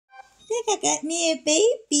think I got me a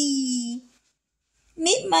baby.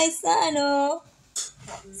 Meet my son, oh.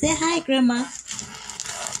 Say hi, Grandma.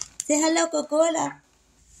 Say hello, Coca-Cola.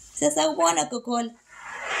 Say Sawana, Coca-Cola.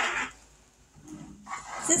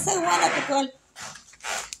 Say Sawana, Coca-Cola.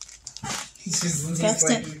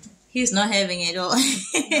 He's not having it all. No,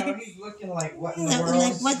 he's looking like, what in the world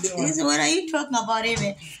like, what are you talking about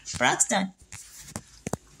even? Braxton.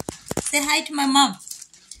 Say hi to my mom.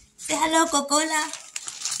 Say hello, Coca-Cola.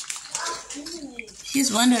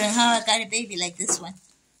 She's wondering how I got a baby like this one.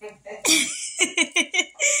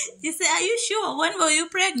 She said, are you sure? When were you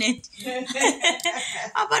pregnant? I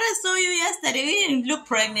thought I saw you yesterday. You didn't look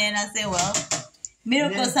pregnant. I said, well,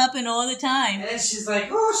 miracles happen all the time. And then she's like,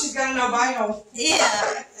 oh, she's got an albino.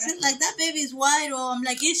 Yeah. She's like, that baby's white. Oh, I'm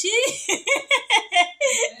like, is she?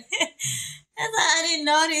 That's why I didn't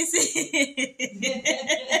notice it.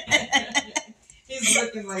 He's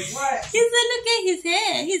looking like what? He said, look at his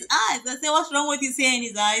hair, his eyes. I said, what's wrong with his hair and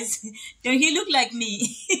his eyes? Don't he look like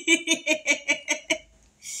me?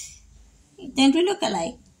 Don't we look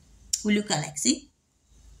alike? We look alike, see?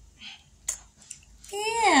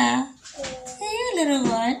 Yeah. Hey, you little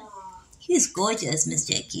one. He's gorgeous, Miss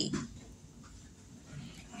Jackie.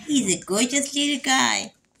 He's a gorgeous little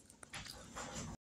guy.